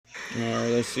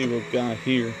Alright, let's see what we got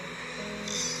here.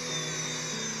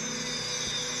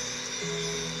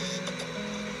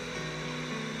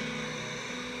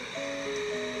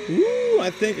 Ooh, I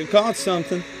think I caught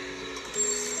something.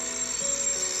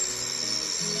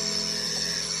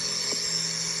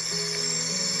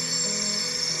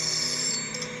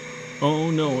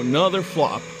 Oh no, another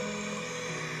flop.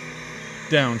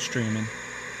 Downstreaming.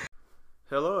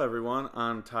 Hello everyone,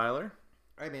 I'm Tyler.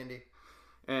 I'm Andy.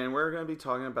 And we're going to be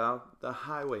talking about the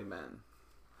Highwaymen.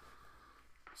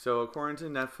 So according to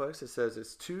Netflix, it says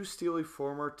it's two steely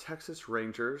former Texas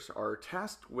Rangers are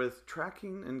tasked with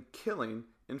tracking and killing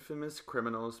infamous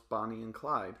criminals Bonnie and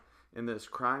Clyde in this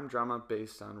crime drama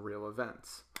based on real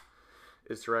events.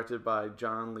 It's directed by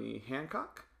John Lee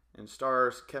Hancock and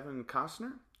stars Kevin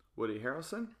Costner, Woody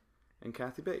Harrelson, and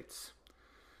Kathy Bates.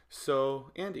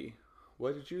 So, Andy,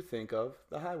 what did you think of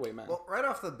The Highwaymen? Well, right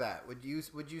off the bat, would you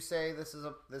say this is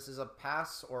a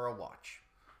pass or a watch?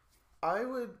 I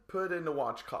would put in the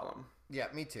watch column. Yeah,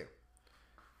 me too.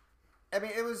 I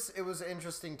mean, it was an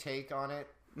interesting take on it.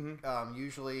 Mm-hmm.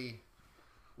 Usually,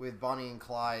 with Bonnie and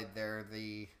Clyde,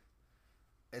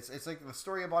 it's like the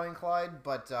story of Bonnie and Clyde,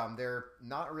 but they're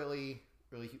not really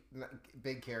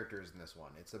big characters in this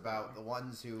one. It's about the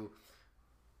ones who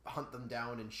hunt them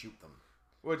down and shoot them,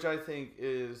 which I think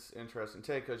is interesting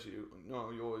take because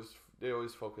they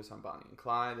always focus on Bonnie and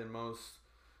Clyde in most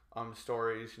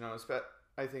stories.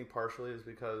 I think partially is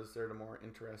because they're the more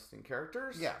interesting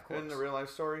characters. Yeah, of course. In the real life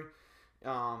story,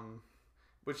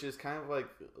 which is kind of like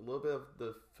a little bit of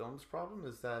the film's problem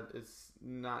is that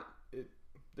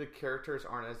the characters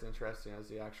aren't as interesting as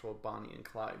the actual Bonnie and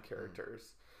Clyde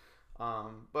characters.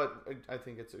 But I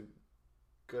think it's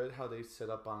good how they set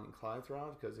up Bonnie and Clyde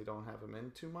throughout because they don't have them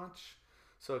in too much.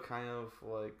 So it kind of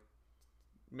like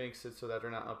makes it so that they're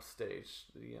not upstage.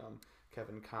 The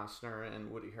Kevin Costner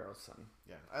and Woody Harrelson.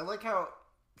 Yeah, I like how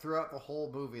throughout the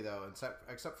whole movie though,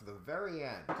 except for the very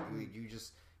end,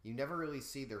 you never really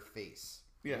see their face.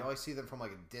 Yeah. You always see them from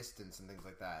like a distance and things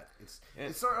like that. It's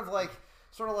sort of like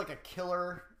a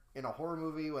killer in a horror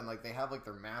movie when like they have like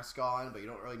their mask on, but you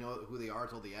don't really know who they are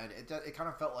till the end. It kind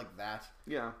of felt like that.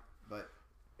 Yeah, but.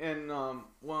 And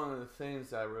one of the things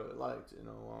that I really liked,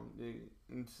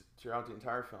 throughout the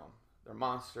entire film, they're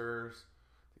monsters.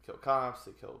 They kill cops.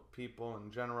 They kill people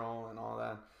in general, and all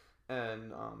that.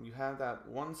 And you have that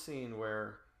one scene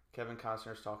where Kevin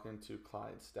Costner's talking to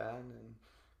Clyde's dad, and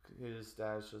his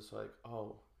dad's just like,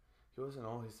 "Oh, he wasn't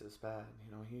always this bad.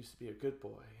 He used to be a good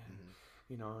boy,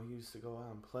 and he used to go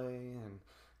out and play,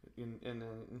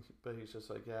 but he's just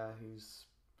like, yeah,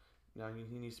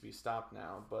 he needs to be stopped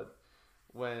now, but."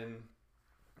 When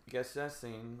it gets to that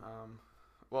scene,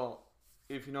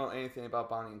 if you know anything about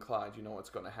Bonnie and Clyde, you know what's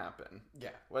going to happen.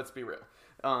 Yeah. Let's be real.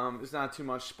 There's not too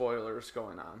much spoilers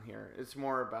going on here. It's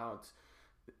more about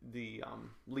the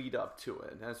lead up to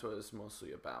it. That's what it's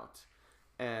mostly about.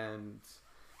 And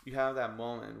you have that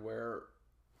moment where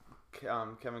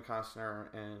Kevin Costner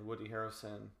and Woody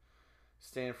Harrelson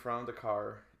stay in front of the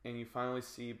car, and you finally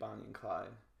see Bonnie and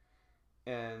Clyde.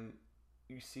 And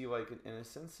you see like an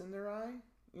innocence in their eye,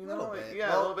 a little bit.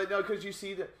 Yeah, a little bit. No, because you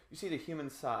see the human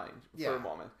side for a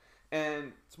moment,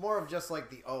 and it's more of just like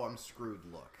the I'm screwed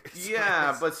look.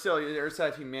 Yeah, but still, there's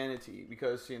that humanity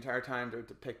because the entire time they're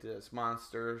depicted as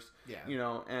monsters. Yeah,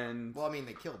 and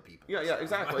they killed people. Yeah, so.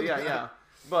 Exactly. Yeah.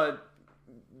 But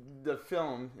in the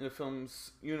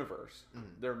film's universe,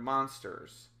 they're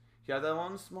monsters. You have that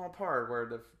one small part where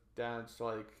the dad's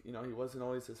like, he wasn't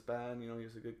always this bad, he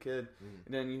was a good kid.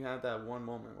 And then you have that one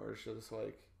moment where it's just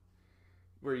like,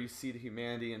 where you see the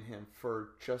humanity in him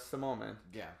for just a moment.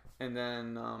 Yeah. And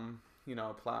then,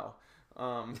 plow.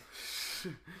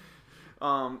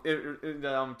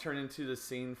 It turned into the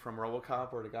scene from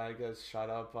RoboCop where the guy gets shot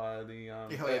up by the,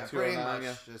 pretty much.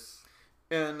 Yeah.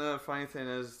 And the funny thing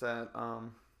is that,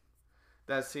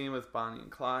 that scene with Bonnie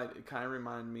and Clyde, it kind of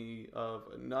reminded me of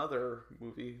another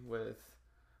movie with,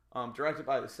 directed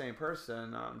by the same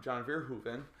person, John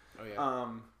Verhoeven. Oh yeah.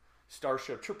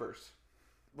 Starship Troopers.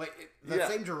 Wait, the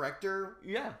same director?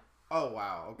 Yeah. Oh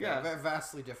wow. Okay. Yeah.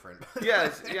 Vastly different.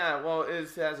 Yes. Yeah. Well, it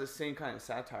has the same kind of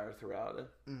satire throughout it.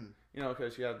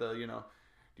 Because you have the do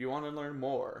you want to learn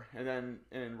more? And then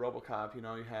in RoboCop,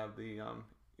 you have the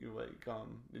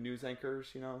the news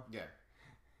anchors. Yeah.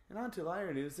 And on to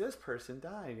lighter news, this person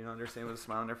died. They're saying with a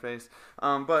smile on their face.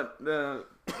 But the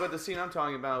scene I'm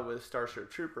talking about with Starship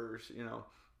Troopers,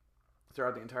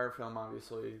 throughout the entire film,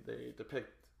 obviously they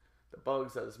depict the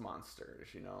bugs as monsters,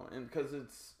 and because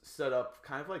it's set up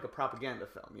kind of like a propaganda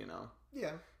film,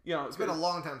 Yeah. It's been a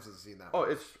long time since I've seen that. Oh,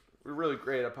 it's really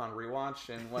great upon rewatch,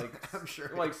 and like I'm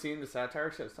sure, like seeing the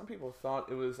satire. So some people thought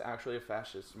it was actually a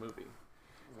fascist movie.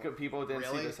 People didn't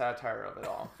see the satire of it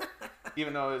all,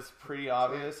 even though it's pretty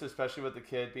obvious, especially with the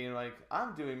kid being like,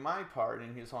 "I'm doing my part,"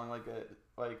 and he's holding like a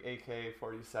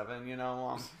AK-47, you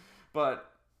know.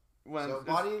 But when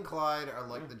Bonnie and Clyde are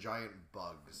like the giant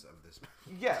bugs of this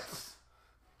movie. Yes,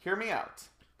 hear me out,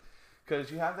 because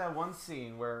you have that one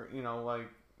scene where like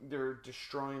they're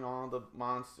destroying all the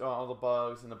all the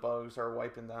bugs, and the bugs are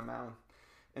wiping them out,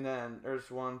 and then there's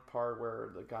one part where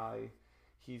the guy.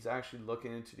 He's actually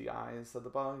looking into the eyes of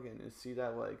the bug, and you see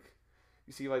that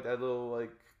that little like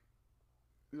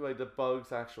the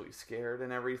bug's actually scared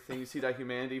and everything. You see that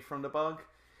humanity from the bug,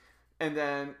 and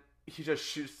then he just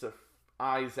shoots the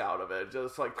eyes out of it,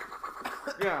 just like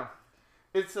yeah.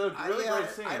 It's a really great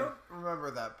scene. I don't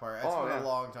remember that part. It's been a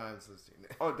long time since I've seen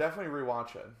it. Oh, definitely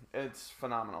rewatch it. It's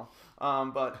phenomenal.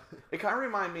 But it kind of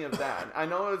reminded me of that. I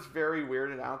know it's very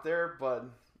weird and out there, but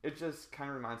it just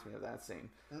kind of reminds me of that scene.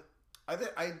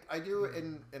 I do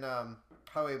in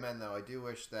Highwaymen though. I do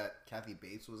wish that Kathy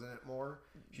Bates was in it more.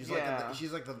 She's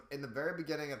like in the very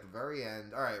beginning, at the very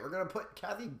end. All right, we're gonna put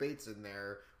Kathy Bates in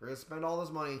there. We're gonna spend all this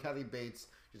money. Kathy Bates.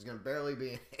 She's gonna barely be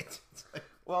in it.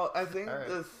 Well, I think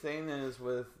the thing is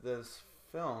with this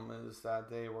film is that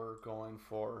they were going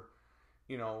for,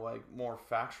 like more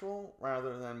factual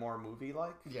rather than more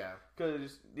movie-like. Yeah.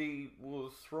 Because they will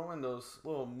throw in those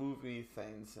little movie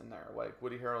things in there, like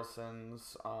Woody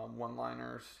Harrelson's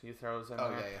one-liners. He throws in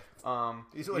there. Oh yeah.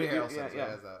 He's Woody Harrelson. Yeah, he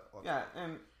has that one. Yeah,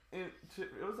 and it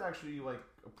was actually like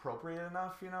appropriate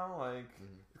enough, like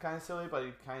it's kind of silly, but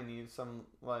you kind of need some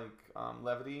like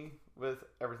levity with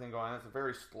everything going on. It's a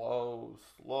very slow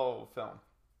film.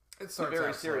 It starts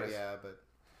very serious, slow, but.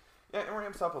 Yeah, it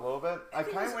ramps up a little bit. I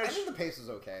think the pace was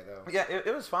okay, though. Yeah,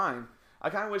 it was fine. I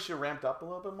kind of wish it ramped up a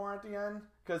little bit more at the end,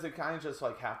 because it kind of just,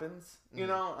 like, happens, you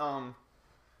know?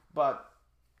 But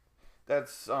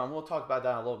that's, we'll talk about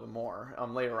that a little bit more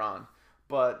later on.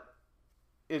 But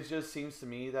it just seems to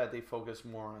me that they focus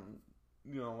more on,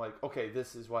 like, okay,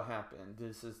 this is what happened.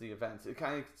 This is the events. It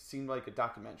kind of seemed like a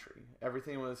documentary.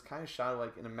 Everything was kind of shot,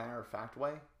 like, in a matter-of-fact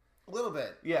way. A little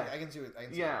bit. Yeah. I can see it.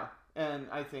 Yeah. And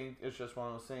I think it's just one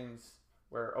of those things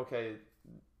where, okay,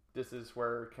 this is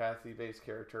where Kathy Bates'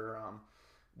 character,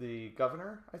 the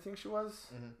governor, I think she was,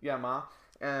 yeah, Ma,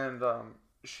 and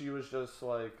she was just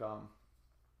like,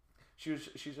 she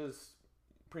just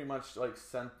pretty much like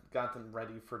got them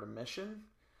ready for the mission,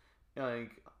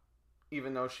 like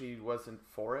even though she wasn't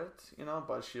for it,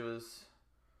 but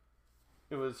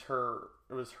it was her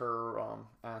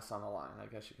ass on the line, I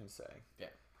guess you can say. Yeah.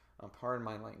 Pardon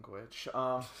my language.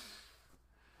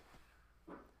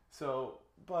 So,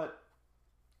 but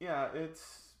yeah,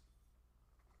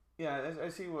 I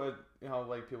see what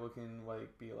like people can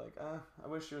like be like, I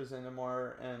wish she was in it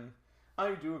more, and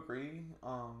I do agree.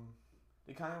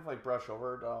 They kind of like brush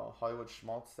over the Hollywood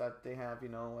schmaltz that they have,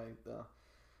 like the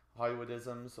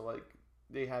Hollywoodisms. So like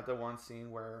they had the one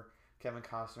scene where Kevin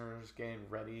Costner is getting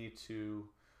ready to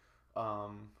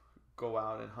go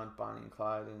out and hunt Bonnie and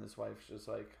Clyde, and his wife's just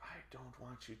like, I don't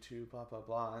want you to, blah blah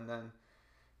blah, and then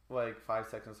like 5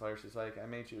 seconds later she's like, I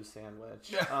made you a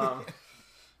sandwich.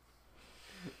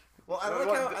 Well,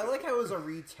 I like how it was a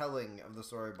retelling of the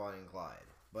story of Bonnie and Clyde,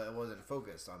 but it wasn't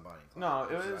focused on Bonnie and Clyde.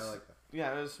 No, it was. I like that.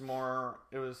 Yeah, it was more.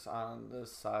 It was on the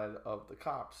side of the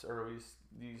cops, or at least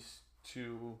these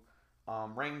two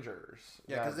rangers.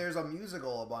 Yeah, because there's a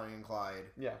musical of Bonnie and Clyde.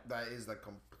 Yeah, that is the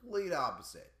complete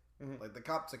opposite. Mm-hmm. Like the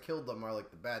cops that killed them are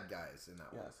like the bad guys in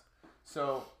that one. Yes.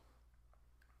 So,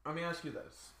 let me ask you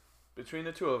this: between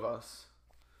the two of us,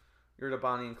 you're the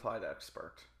Bonnie and Clyde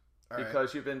expert.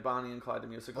 Because you've been Bonnie and Clyde the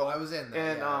musical. Well, I was in that,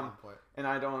 and and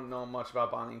I don't know much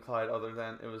about Bonnie and Clyde other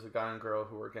than it was a guy and girl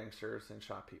who were gangsters and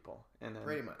shot people, and then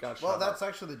pretty much. Well, that's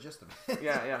actually the gist of it.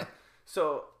 Yeah.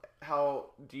 So, how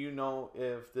do you know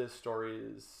if this story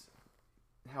is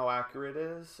how accurate it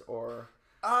is, or?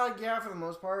 Yeah, for the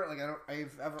most part. Like I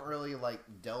haven't really like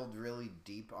delved really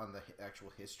deep on the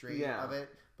actual history of it,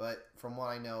 but from what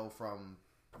I know from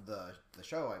the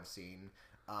show I've seen.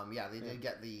 They did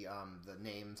get the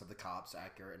names of the cops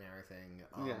accurate and everything.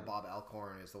 Bob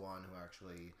Alcorn is the one who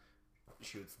actually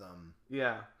shoots them.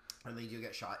 Yeah. And they do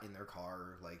get shot in their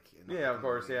car, like of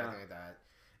course, like that.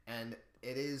 And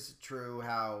it is true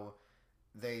how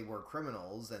they were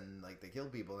criminals and like they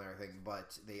killed people and everything,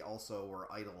 but they also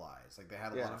were idolized. Like they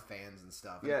had a lot of fans and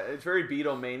stuff. Yeah, it's very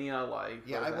Beatlemania like.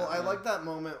 Yeah, I like that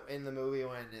moment in the movie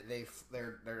when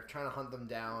they're trying to hunt them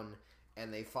down.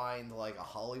 And they find like a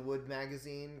Hollywood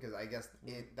magazine because I guess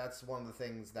that's one of the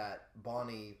things that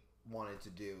Bonnie wanted to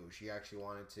do. She actually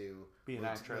wanted to be an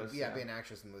actress. Be an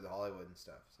actress and move to Hollywood and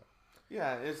stuff. So.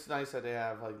 Yeah, it's nice that they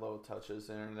have like little touches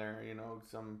in there.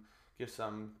 Give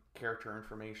some character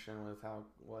information with how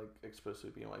like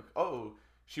explicitly being like, oh,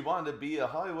 she wanted to be a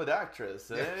Hollywood actress,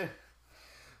 eh?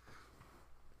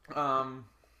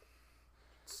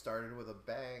 Started with a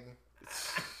bang.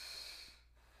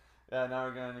 Yeah, now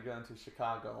we're going to go into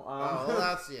Chicago. Well,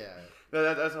 that's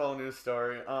that's a whole new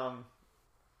story.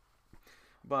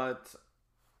 But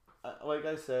like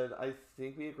I said, I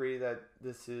think we agree that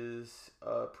this is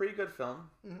a pretty good film.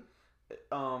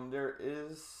 Mm-hmm. There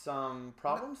is some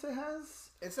problems it has.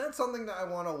 It's not something that I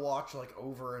want to watch like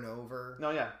over and over.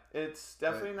 No, yeah, it's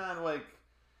definitely not like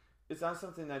it's not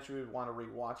something that you would want to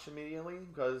rewatch immediately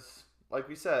because, like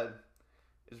we said,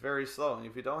 it's very slow, and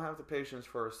if you don't have the patience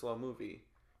for a slow movie,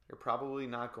 you're probably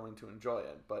not going to enjoy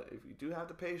it. But if you do have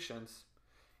the patience,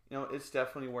 it's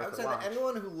definitely worth a watch. I would say that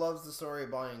anyone who loves the story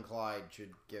of Bonnie and Clyde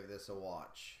should give this a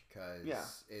watch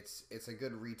because it's a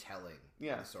good retelling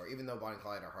of the story, even though Bonnie and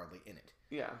Clyde are hardly in it.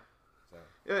 Yeah.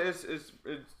 So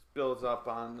it builds up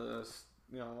on this,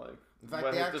 like in fact,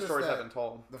 what the stories have been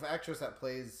told. The actress that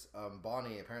plays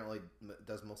Bonnie apparently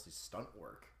does mostly stunt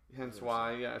work. Hence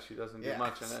why, she doesn't do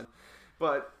much in it.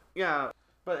 But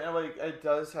like it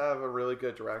does have a really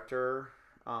good director.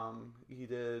 He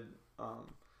did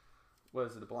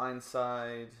The Blind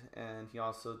Side, and he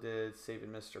also did Saving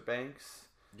Mr. Banks.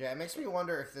 Yeah, it makes me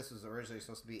wonder if this was originally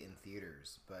supposed to be in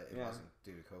theaters, but it wasn't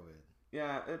due to COVID.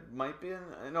 Yeah, it might be in.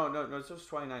 No, this was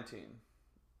 2019.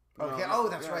 Okay.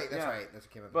 That's right. That's right. That's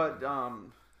what came up.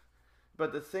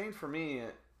 But the thing for me,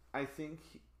 I think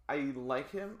I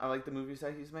like him. I like the movies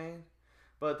that he's made,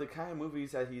 but the kind of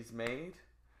movies that he's made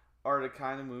are the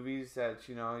kind of movies that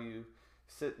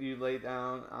you lay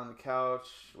down on the couch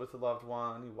with a loved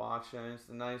one, you watch it, and it's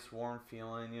a nice warm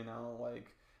feeling, like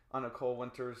on a cold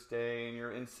winter's day, and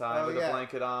you're inside with a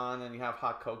blanket on, and you have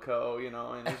hot cocoa,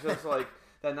 and it's just like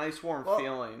that nice warm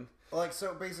feeling. Like,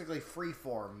 so basically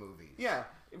freeform movies. Yeah,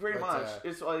 pretty much.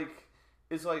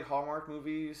 It's like Hallmark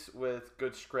movies with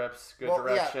good scripts, good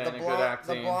direction, and good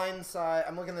acting. The Blind Side.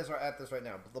 I'm looking at this right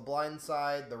now. The Blind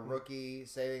Side, The Rookie,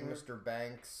 Saving Mr.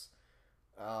 Banks.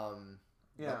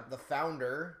 The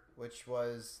Founder, which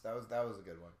was that was a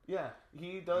good one. Yeah,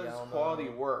 he does quality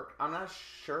work. I'm not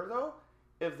sure though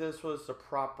if this was the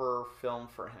proper film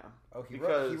for him. Oh, he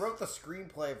wrote the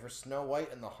screenplay for Snow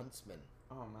White and the Huntsman.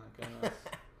 Oh my goodness.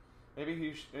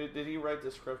 Maybe did he write the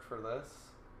script for this?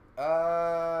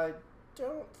 I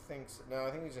don't think so. No,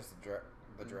 I think he's just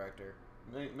the director.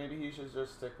 Maybe he should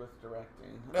just stick with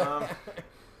directing.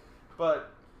 But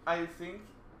I think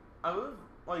I would.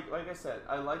 Like I said,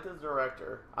 I like the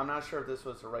director. I'm not sure if this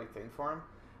was the right thing for him.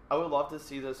 I would love to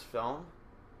see this film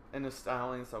in the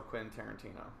stylings of Quentin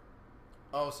Tarantino.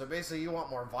 Oh, so basically you want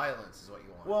more violence is what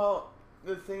you want. Well,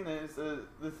 the thing is,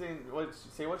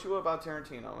 say what you will about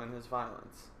Tarantino and his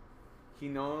violence. He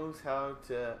knows how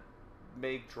to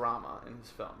make drama in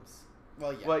his films.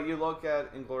 Well, yeah. Like you look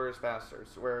at Inglourious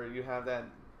Basterds, where you have that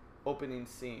opening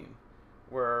scene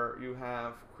where you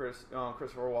have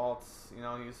Christopher Waltz,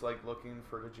 he's like looking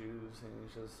for the Jews, and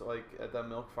he's just like at the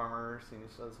milk farmers, and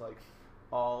he's just like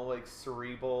all like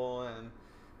cerebral, and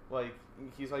like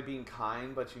he's like being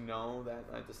kind, but that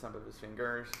at the snap of his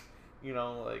fingers,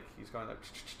 like he's going to,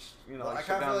 I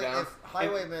kind of feel like if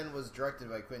Highwaymen was directed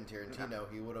by Quentin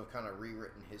Tarantino, he would have kind of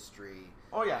rewritten history.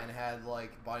 Oh yeah, and had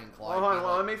like Bonnie and Clyde.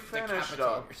 Let me finish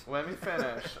though. Let me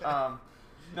finish.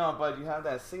 No, but you have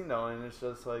that scene though, and it's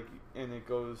just like, and it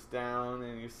goes down,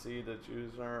 and you see the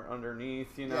Jews are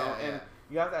underneath, and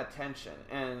you have that tension.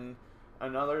 And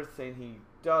another thing he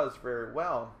does very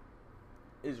well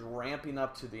is ramping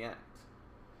up to the end,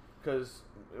 because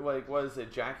like, what is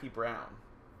it, Jackie Brown?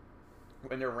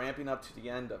 When they're ramping up to the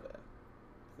end of it,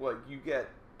 like you get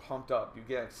pumped up, you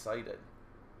get excited.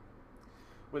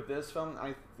 With this film,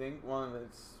 I think one of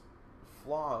its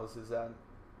flaws is that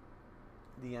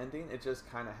the ending, it just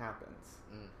kind of happens.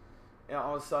 And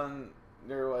all of a sudden,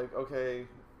 they're like, okay,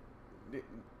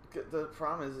 the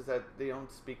problem is that they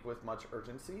don't speak with much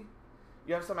urgency.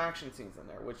 You have some action scenes in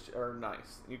there, which are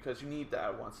nice, because you need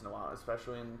that once in a while,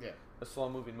 especially in a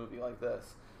slow-moving movie like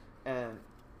this.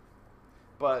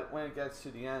 But when it gets to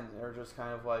the end, they're just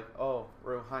kind of like, oh,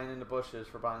 we're hiding in the bushes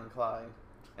for Bonnie and Clyde.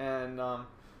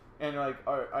 And like,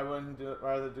 I wouldn't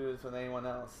rather do this with anyone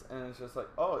else. And it's just like,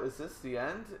 oh, is this the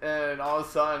end? And all of a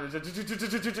sudden, it's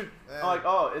just, I'm like,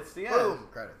 oh, it's the end. Boom,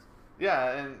 credits.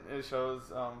 Yeah, and it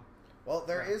shows. Well,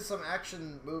 there is some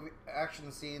action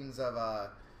scenes of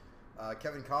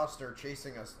Kevin Costner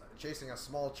chasing a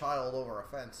small child over a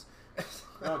fence.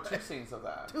 No, 2 scenes of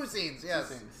that. 2 scenes, yes.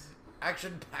 2 scenes.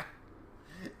 Action packed.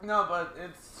 No, but it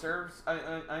serves. I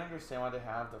understand why they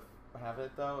have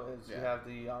it though. Is you have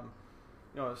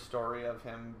a story of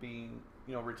him being,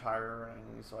 retiring.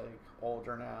 He's like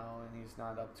older now, and he's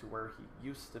not up to where he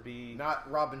used to be. Not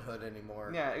Robin Hood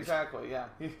anymore. Yeah, exactly. Yeah,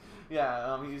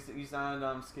 he's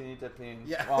not skinny dipping.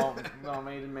 Yeah. while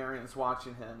Maid and Marian's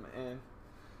watching him, and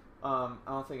I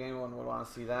don't think anyone would want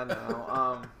to see that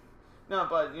now. No,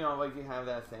 but like you have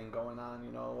that thing going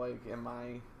on.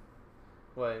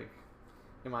 Like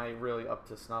am I really up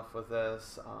to snuff with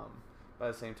this? But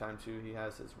at the same time, too, he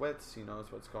has his wits. He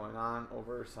knows what's going on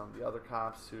over some of the other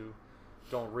cops who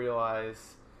don't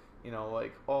realize,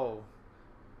 like, oh,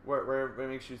 where it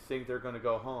makes you think they're going to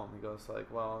go home. He goes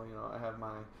like, well, I have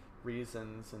my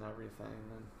reasons and everything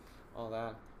and all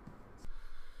that.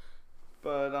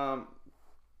 But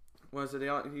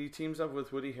he teams up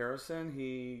with Woody Harrelson.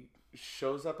 He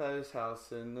shows up at his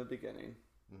house in the beginning.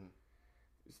 Mm-hmm.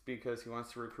 It's because he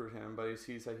wants to recruit him, but he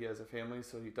sees that he has a family,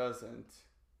 so he doesn't.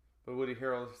 But Woody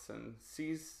Harrelson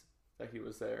sees that he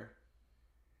was there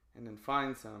and then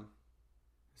finds him.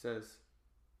 He says,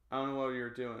 I don't know what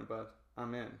you're doing, but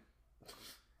I'm in.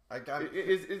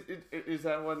 Is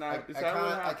that what happened?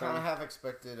 I kind of have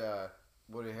expected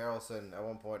Woody Harrelson at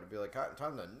one point to be like,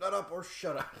 time to nut up or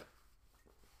shut up.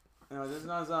 No, there's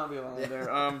not Zombieland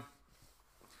there.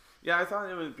 Yeah, I thought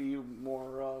it would be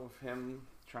more of him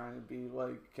trying to be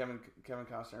like Kevin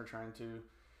Costner trying to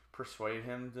persuade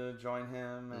him to join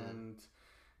him,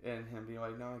 and him being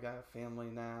like, no, I got a family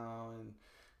now, and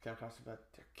Kevin Costner, but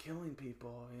they're killing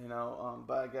people,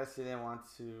 but I guess they didn't want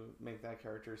to make that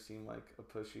character seem like a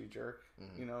pushy jerk,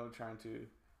 trying to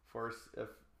force a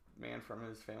man from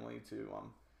his family to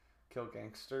kill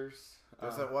gangsters.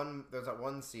 There's that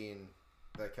one scene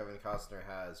that Kevin Costner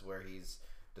has where he's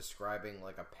describing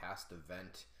like a past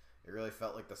event. It really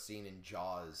felt like the scene in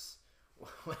Jaws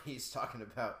when he's talking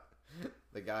about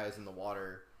the guys in the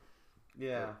water.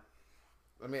 Yeah.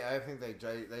 But, I mean, I think they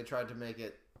tried to make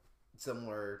it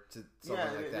similar to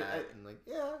something like that.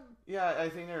 Yeah, I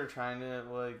think they were trying to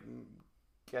like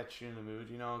get you in the mood,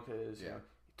 because he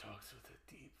talks with a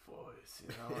deep voice,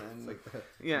 and it's like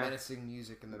the menacing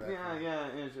music in the background. Yeah,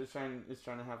 and it's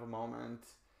trying to have a moment.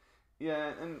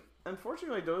 Yeah, and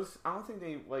unfortunately, I don't think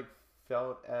they like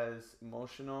felt as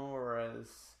emotional or as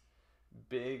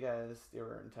big as they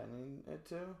were intending it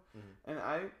to. Mm-hmm. And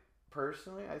I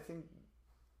think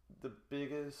the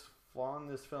biggest flaw in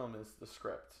this film is the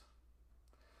script.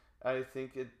 I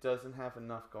think it doesn't have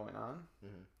enough going on.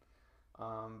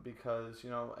 Mm-hmm. Because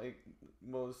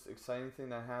most exciting thing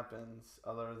that happens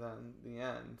other than the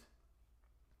end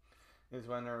is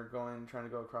when they're trying to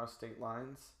go across state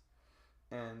lines.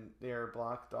 And they're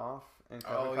blocked off, and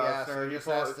Kevin Costner,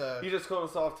 he just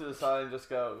goes off to the side and just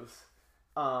goes.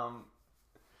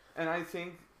 And I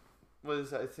think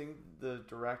the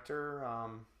director,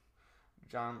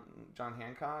 John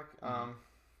Hancock,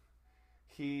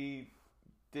 he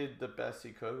did the best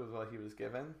he could with what he was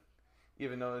given,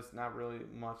 even though it's not really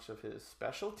much of his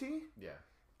specialty. Yeah.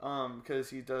 Because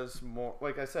he does more,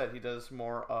 like I said, he does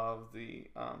more of the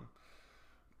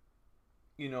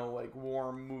like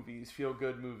warm movies, feel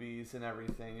good movies and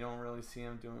everything. You don't really see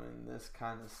him doing this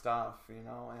kind of stuff,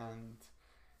 and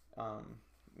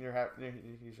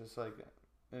he's just like,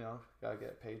 gotta get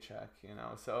a paycheck,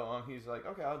 So he's like,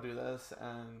 okay, I'll do this,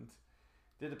 and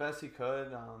did the best he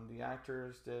could. The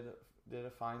actors did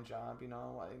a fine job,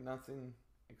 like nothing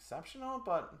exceptional,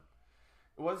 but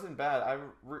it wasn't bad.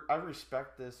 I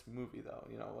respect this movie though,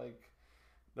 like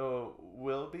the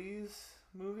Wilby's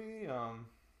movie.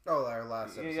 Our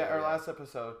last episode. Yeah, our last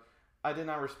episode. I did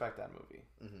not respect that movie.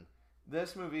 Mm-hmm.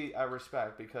 This movie I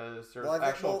respect because there's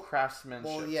actual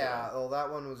craftsmanship. Well, yeah. Well,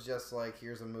 that one was just like,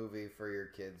 here's a movie for your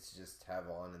kids to just have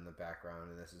on in the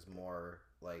background, and this is more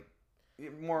like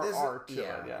art to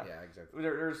it. Yeah, exactly.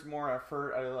 There's more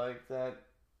effort. I like that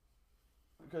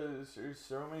because there's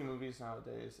so many movies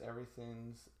nowadays.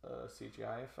 Everything's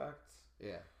CGI effects.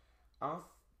 Yeah. I don't.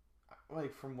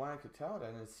 Like from what I could tell, I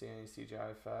didn't see any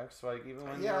CGI effects. Like even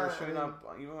when they were shooting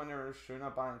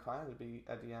up Bonnie and Clyde,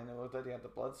 at the end, it looked like they had the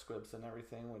blood squibs and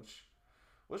everything, which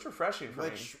was refreshing for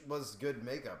me. Which was good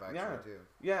makeup, actually, too.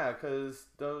 Yeah, because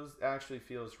those actually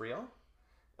feels real,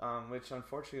 which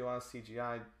unfortunately a lot of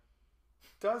CGI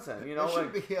doesn't.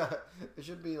 It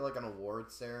should be like an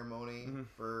award ceremony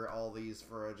for all these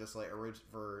for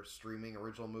streaming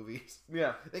original movies.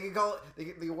 Yeah, they could call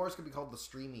it. The awards could be called the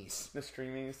Streamies. The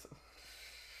Streamies.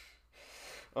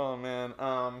 Oh man,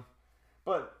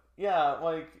 but yeah,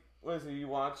 like, what is it? You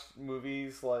watch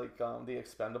movies like The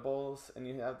Expendables, and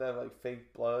you have that like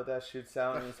fake blood that shoots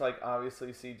out, and it's like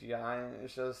obviously CGI, and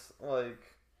it's just like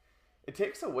it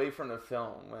takes away from the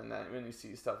film when you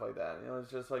see stuff like that. It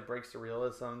just like breaks the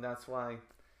realism. That's why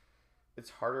it's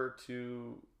harder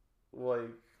to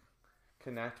like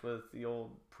connect with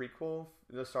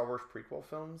the Star Wars prequel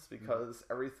films, because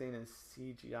everything is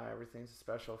CGI, everything's a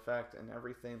special effect, and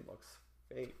everything looks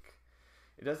fake.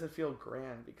 It doesn't feel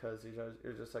grand because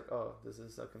you're just like, oh, this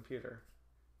is a computer,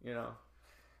 you know.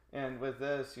 And with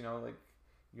this, you know, like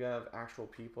you have actual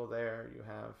people there, you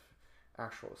have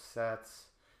actual sets,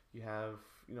 you have,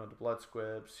 you know, the blood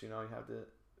squibs, you know, you have the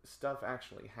stuff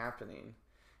actually happening,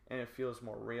 and it feels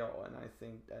more real. And I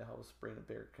think that helps bring a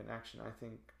bigger connection. I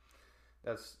think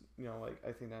that's, you know, like,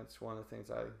 I think that's one of the things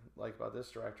I like about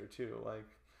this director too.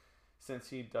 Like, since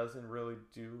he doesn't really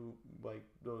do like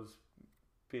those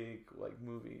big like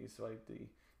movies like the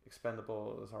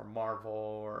Expendables or Marvel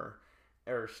or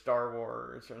Star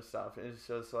Wars and stuff, it's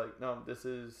just like, no, this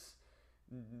is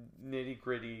nitty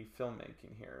gritty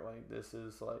filmmaking here. Like, this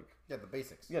is like the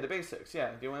basics. Yeah, the basics.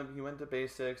 Yeah, he went to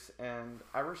basics, and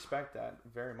I respect that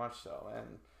very much so.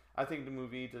 And I think the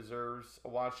movie deserves a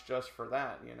watch just for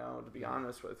that. You know, to be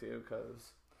honest with you,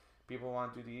 because people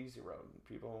want to do the easy road.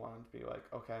 People want to be like,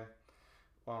 okay,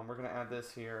 well, we're gonna add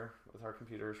this here with our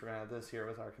computers. We're gonna add this here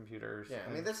with our computers. Yeah,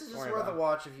 I mean, this is just worth a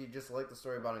watch if you just like the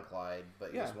story of Bonnie and Clyde,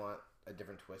 but you just want a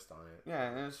different twist on it. Yeah,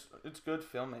 and it's good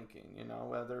filmmaking, you know,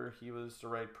 whether he was the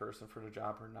right person for the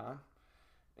job or not.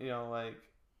 You know, like,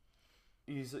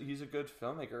 he's a good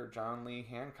filmmaker, John Lee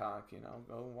Hancock, you know,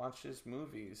 go watch his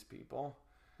movies, people.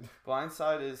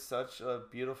 Blindside is such a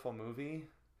beautiful movie.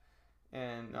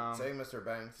 And Saving Mr.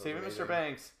 Banks. Saving Mr.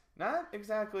 Banks, not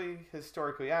exactly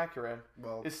historically accurate.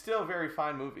 Well, it's still a very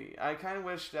fine movie. I kind of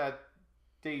wish that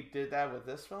they did that with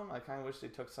this film. I kind of wish they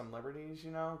took some liberties,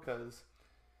 you know, because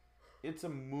it's a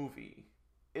movie.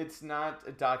 It's not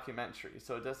a documentary,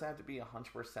 so it doesn't have to be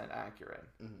 100% accurate,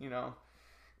 you know?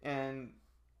 And,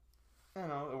 you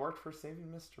know, it worked for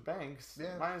Saving Mr. Banks.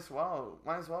 Yeah. Might as well.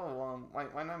 Why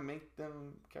not make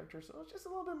them characters just a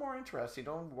little bit more interesting?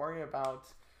 Don't worry about,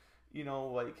 you know,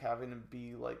 like, having to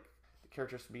be, like, the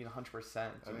characters being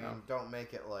 100%. I mean, don't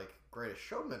make it, like, Greatest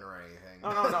Showman or anything.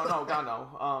 No,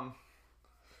 God,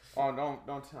 no.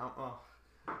 Don't tell. Oh.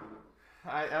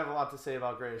 I have a lot to say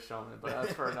about Greatest Showman, but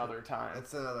that's for another time.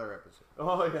 It's another episode.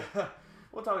 Oh, yeah.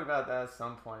 We'll talk about that at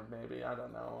some point, maybe. I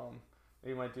don't know.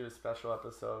 We might do a special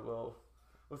episode.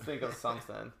 We'll think of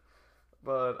something.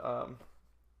 But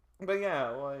yeah,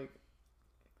 like,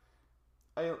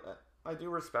 I do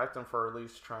respect them for at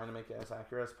least trying to make it as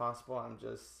accurate as possible. I'm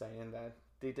just saying that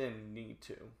they didn't need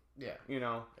to. Yeah. You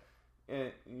know,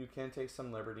 you can take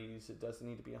some liberties. It doesn't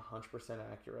need to be 100%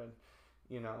 accurate,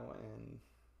 you know,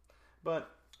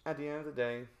 but at the end of the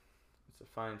day, it's a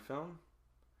fine film,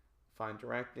 fine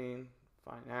directing,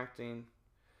 fine acting,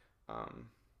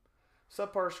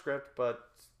 subpar script, but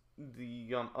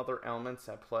the other elements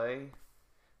at play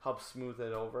help smooth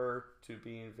it over to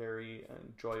being a very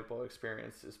enjoyable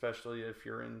experience, especially if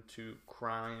you're into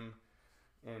crime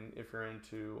and if you're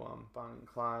into Bonnie and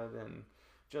Clyde and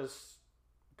just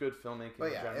good filmmaking.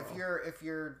 But yeah, in general. if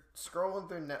you're scrolling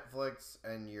through Netflix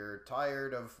and you're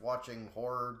tired of watching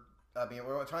horror. I mean,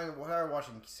 we're tired of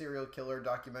watching serial killer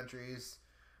documentaries,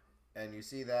 and you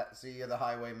see the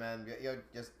Highwaymen. You know,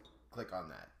 just click on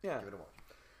that. Yeah, give it a watch.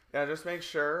 Yeah, just make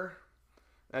sure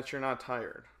that you're not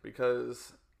tired,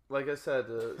 because, like I said,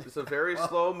 it's a very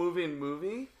slow moving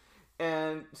movie,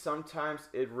 and sometimes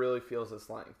it really feels its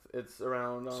length. It's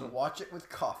around. So watch it with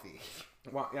coffee.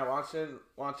 Watch it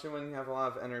when you have a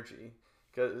lot of energy,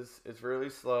 because it's really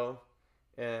slow,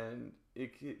 and you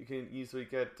can easily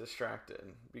get distracted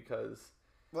because.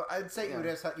 Well, I'd say you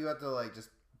have to like just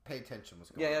pay attention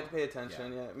what's going on. Yeah, you have to pay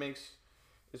attention. Yeah,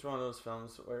 it's one of those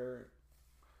films where,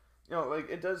 you know, like,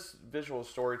 it does visual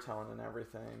storytelling and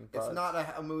everything. But it's not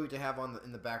a movie to have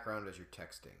in the background as you're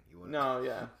texting.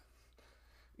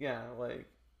 Yeah, like,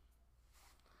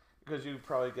 because you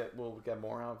probably will get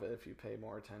more out of it if you pay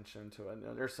more attention to it. You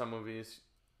know, there's some movies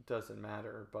it doesn't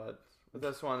matter, but with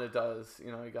this one it does.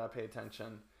 You know, you gotta pay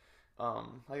attention.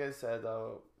 Like I said,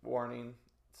 though, warning,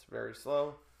 it's very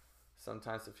slow.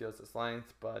 Sometimes it feels its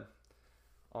length, but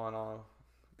all in all,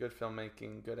 good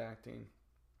filmmaking, good acting,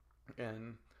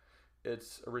 and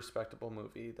it's a respectable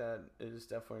movie that is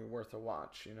definitely worth a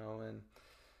watch, you know. And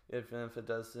if it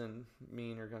doesn't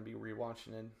mean you're going to be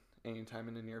rewatching it anytime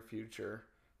in the near future,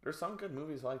 there's some good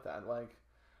movies like that. Like,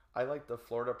 I like The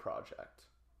Florida Project.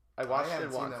 I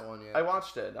haven't seen that one yet. I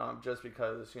watched it just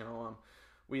because, you know,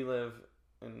 we live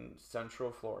in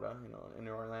Central Florida, you know, in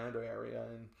the Orlando area,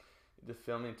 and the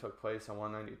filming took place on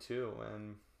 192.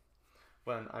 And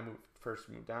when I first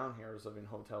moved down here, I was living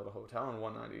hotel to hotel on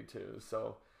 192.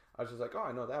 So I was just like, oh,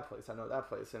 I know that place.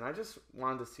 And I just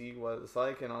wanted to see what it's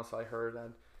like. And also I heard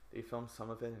that they filmed some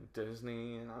of it in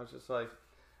Disney. And I was just like,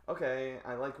 okay,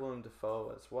 I like Willem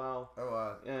Dafoe as well.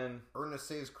 Oh, and Ernest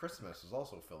Saves Christmas is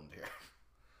also filmed here.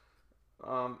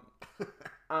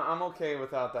 I'm okay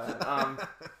without that.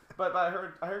 But I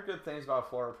heard good things about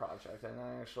Florida Project, and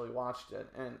I actually watched it,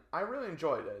 and I really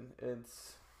enjoyed it.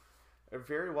 It's a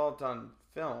very well done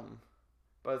film,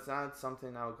 but it's not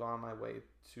something I would go on my way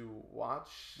to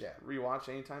rewatch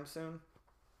anytime soon.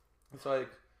 It's like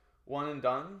one and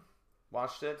done.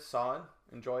 Watched it, saw it,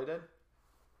 enjoyed it,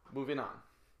 moving on.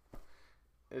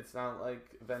 It's not like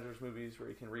Avengers movies where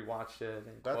you can rewatch it.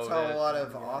 And that's how a lot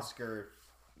of Oscar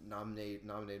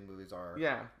nominated movies are.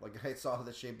 Yeah, like I saw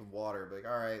The Shape of Water, but like,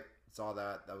 all right, saw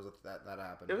that. That was that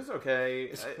happened. It was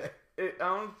okay. I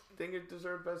don't think it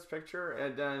deserved Best Picture,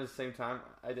 and then at the same time,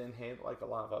 I didn't hate like a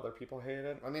lot of other people hated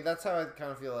it. I mean, that's how I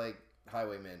kind of feel like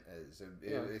Highwaymen is.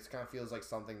 It kind of feels like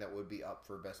something that would be up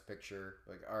for Best Picture.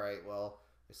 Like, all right, well,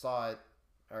 I saw it.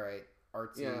 All right,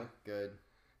 artsy, good.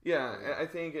 Yeah, I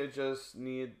think it just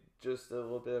needed just a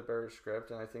little bit of better script,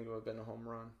 and I think it would have been a home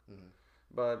run. Mm-hmm.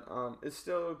 But it's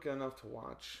still good enough to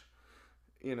watch.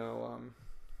 You know,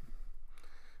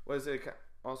 it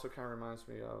also kind of reminds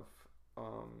me of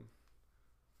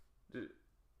the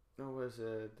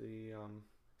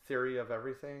Theory of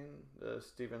Everything, the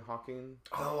Stephen Hawking.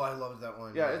 Oh, I loved that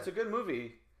one. Yeah, it's a good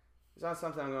movie. It's not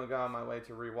something I'm going to go on my way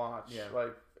to rewatch. Yeah.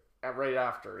 Like right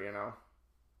after, you know.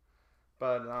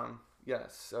 But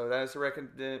yes, so that's a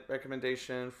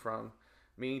recommendation from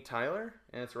me, Tyler,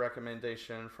 and it's a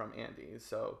recommendation from Andy.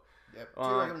 So yep,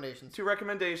 two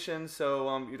recommendations.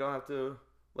 So you don't have to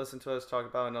listen to us talk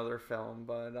about another film,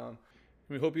 but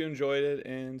we hope you enjoyed it,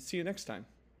 and see you next time.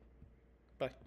 Bye.